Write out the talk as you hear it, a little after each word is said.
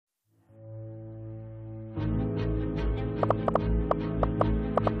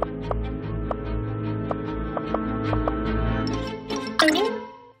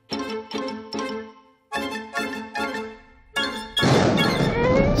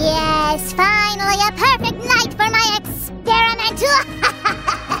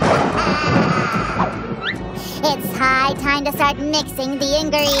right time to start mixing the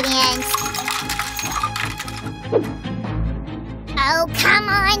ingredients. Oh, come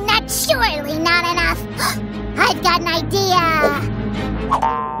on, that's surely not enough. I've got an idea.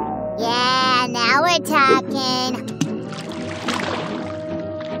 Yeah, now we're talking.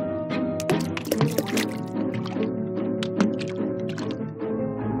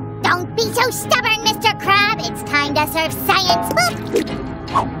 Don't be so stubborn, Mr. Crab. It's time to serve science.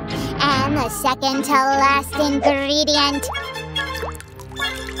 And the second to last ingredient.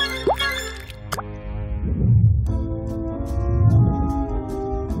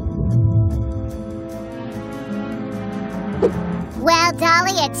 Well,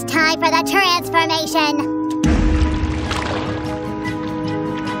 Dolly, it's time for the transformation.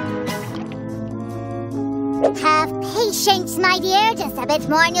 Have patience, my dear. Just a bit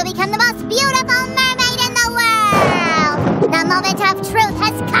more and you'll become the most beautiful mermaid in the world. The moment of truth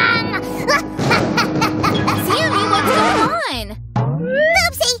has come. Sammy, what's going on?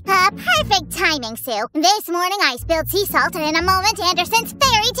 Oopsie! Perfect timing, Sue. This morning I spilled sea salt and in a moment Anderson's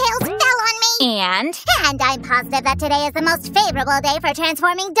fairy tales fell on me. And I'm positive that today is the most favorable day for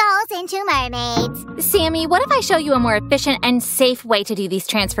transforming dolls into mermaids. Sammy, what if I show you a more efficient and safe way to do these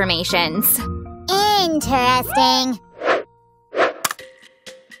transformations? Interesting.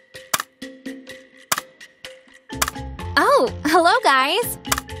 Oh, hello, guys.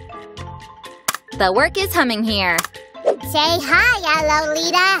 The work is humming here. Say hi,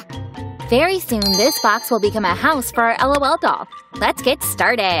 L.O.L. Very soon, this box will become a house for our L.O.L. doll. Let's get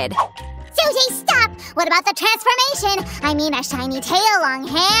started. Susie, stop! What about the transformation? I mean a shiny tail, long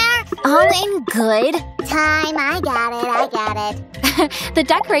hair. All in good. Time, I got it. The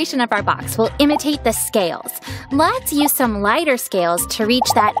decoration of our box will imitate the scales. Let's use some lighter scales to reach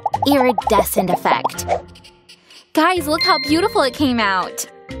that iridescent effect. Guys, look how beautiful it came out.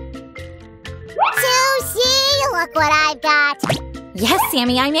 Susie, look what I've got. Yes,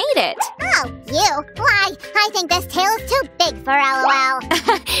 Sammy, I made it. Oh, you? Why, I think this tail is too big for L.O.L.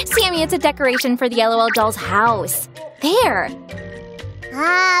 Sammy, it's a decoration for the L.O.L. doll's house. There.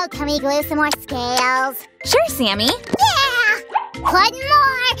 Oh, can we glue some more scales? Sure, Sammy. Yeah! One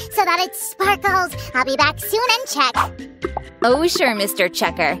more, so that it sparkles. I'll be back soon and check. Oh, sure, Mr.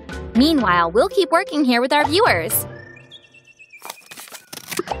 Checker. Meanwhile, we'll keep working here with our viewers.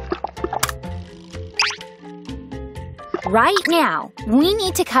 Right now, we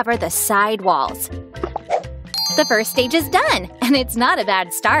need to cover the side walls. The first stage is done, and it's not a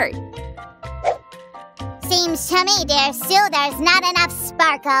bad start. Seems to me, dear Sue, there's not enough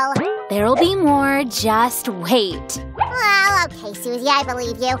sparkle. There'll be more, just wait. Well, okay, Susie, I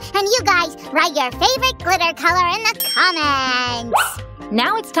believe you. And you guys, write your favorite glitter color in the comments.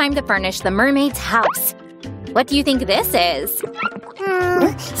 Now it's time to furnish the mermaid's house. What do you think this is?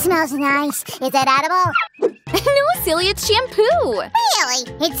 Smells nice. Is it edible? No, silly, it's shampoo. Really?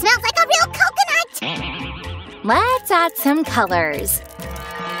 It smells like a real coconut. Let's add some colors.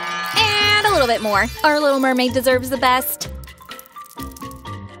 And a little bit more. Our little mermaid deserves the best.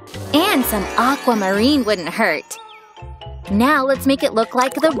 And some aquamarine wouldn't hurt. Now let's make it look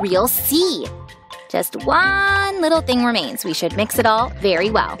like the real sea. Just one little thing remains. We should mix it all very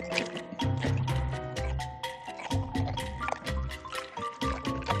well.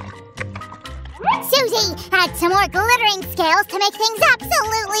 Susie, add some more glittering scales to make things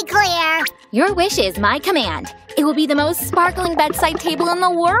absolutely clear. Your wish is my command. It will be the most sparkling bedside table in the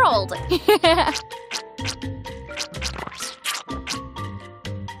world.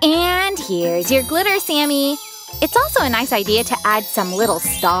 And here's your glitter, Sammy. It's also a nice idea to add some little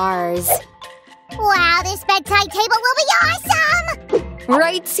stars. Wow, this bedside table will be awesome!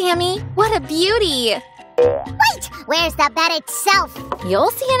 Right, Sammy? What a beauty! Wait, where's the bed itself?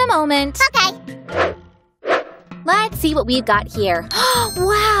 You'll see in a moment. Okay. Let's see what we've got here.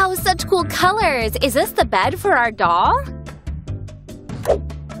 Wow, such cool colors! Is this the bed for our doll?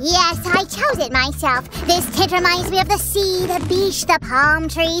 Yes, I chose it myself. This tint reminds me of the sea, the beach, the palm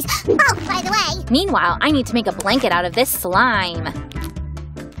trees. Oh, by the way. Meanwhile, I need to make a blanket out of this slime.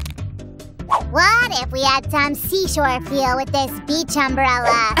 What if we had some seashore feel with this beach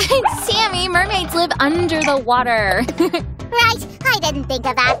umbrella? Sammy, mermaids live under the water. Right, I didn't think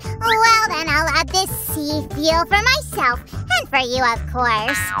of that. Well, then I'll add this sea feel for myself. And for you, of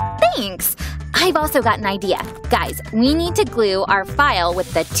course. Thanks. I've also got an idea. Guys, we need to glue our file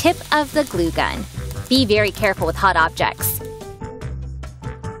with the tip of the glue gun. Be very careful with hot objects. This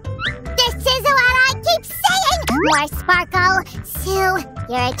is what I keep saying! More sparkle. Sue,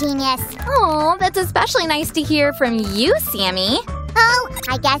 you're a genius. Oh, that's especially nice to hear from you, Sammy. Oh,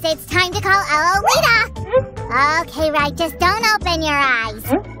 I guess it's time to call L.O.L. Okay, right, just don't open your eyes.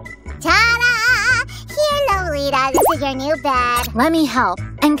 Ta-da! Here, Lolita, this is your new bed. Let me help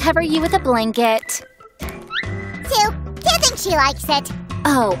and cover you with a blanket. Sue, do you think she likes it?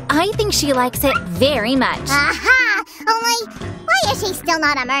 Oh, I think she likes it very much. Aha! Only, why is she still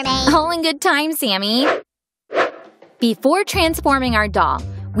not a mermaid? All in good time, Sammy. Before transforming our doll,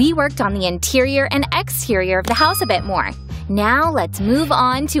 we worked on the interior and exterior of the house a bit more. Now let's move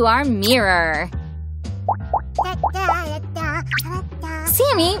on to our mirror.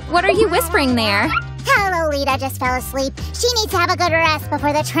 Sammy, what are you whispering there? Lolita just fell asleep. She needs to have a good rest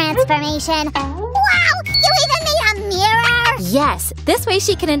before the transformation. Wow! You even made a mirror? Yes, this way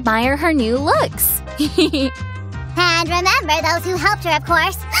she can admire her new looks. And remember those who helped her, of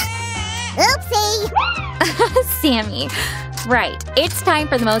course. Oopsie! Sammy. Right, it's time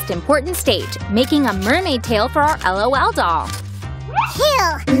for the most important stage, making a mermaid tail for our L.O.L doll.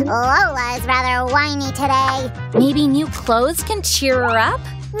 Phew! Lola is rather whiny today. Maybe new clothes can cheer her up?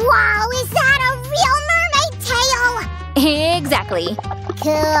 Wow, is that a real mermaid tail? Exactly.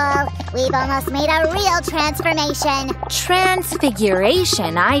 Cool. We've almost made a real transformation.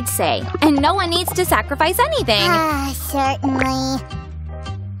 Transfiguration, I'd say. And no one needs to sacrifice anything. Certainly.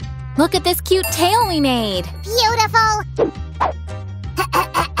 Look at this cute tail we made. Beautiful.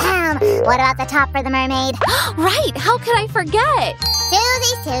 What about the top for the mermaid? Right, how could I forget?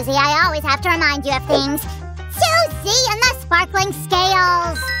 Susie, I always have to remind you of things. Susie and the sparkling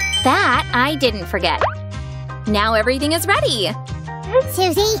scales. That I didn't forget. Now everything is ready.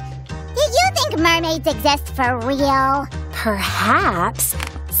 Susie, do you think mermaids exist for real? Perhaps.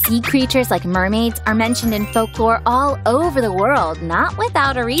 Sea creatures like mermaids are mentioned in folklore all over the world, not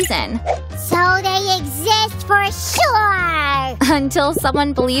without a reason. So they exist for sure! Until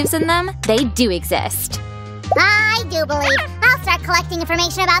someone believes in them, they do exist. I do believe. I'll start collecting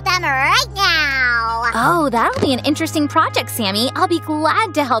information about them right now. Oh, that'll be an interesting project, Sammy. I'll be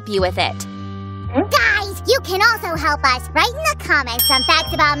glad to help you with it. Guys, you can also help us. Write in the comments some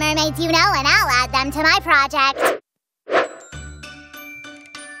facts about mermaids you know, and I'll add them to my project.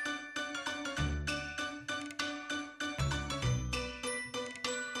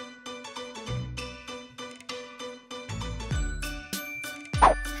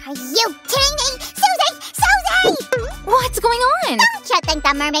 Are you kidding me? Susie! What's going on? Don't you think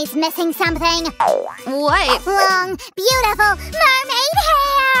the mermaid's missing something? What? Long, beautiful mermaid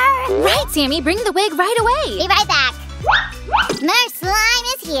hair! Right, Sammy, bring the wig right away. Be right back. Mer slime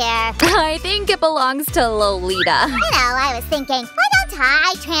is here. I think it belongs to Lolita. I was thinking, why don't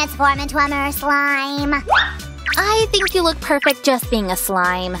I transform into a mer slime? I think you look perfect just being a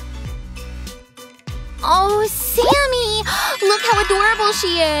slime. Oh, Sammy! Look how adorable she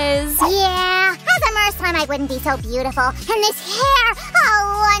is! Yeah, as a mer slime I wouldn't be so beautiful. And this hair,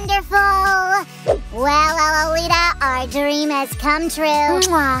 oh, wonderful! Well, Lolita, our dream has come true.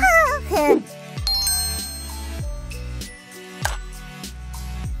 Mwah.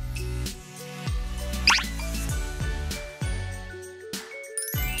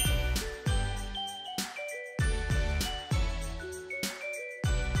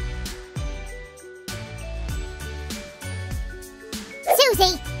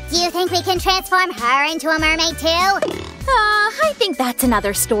 Susie, do you think we can transform her into a mermaid too? I think that's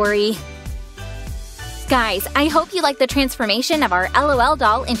another story. Guys, I hope you like the transformation of our L.O.L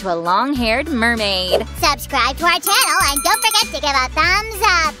doll into a long-haired mermaid. Subscribe to our channel and don't forget to give a thumbs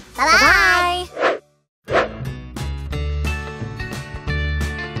up. Bye-bye! Bye-bye!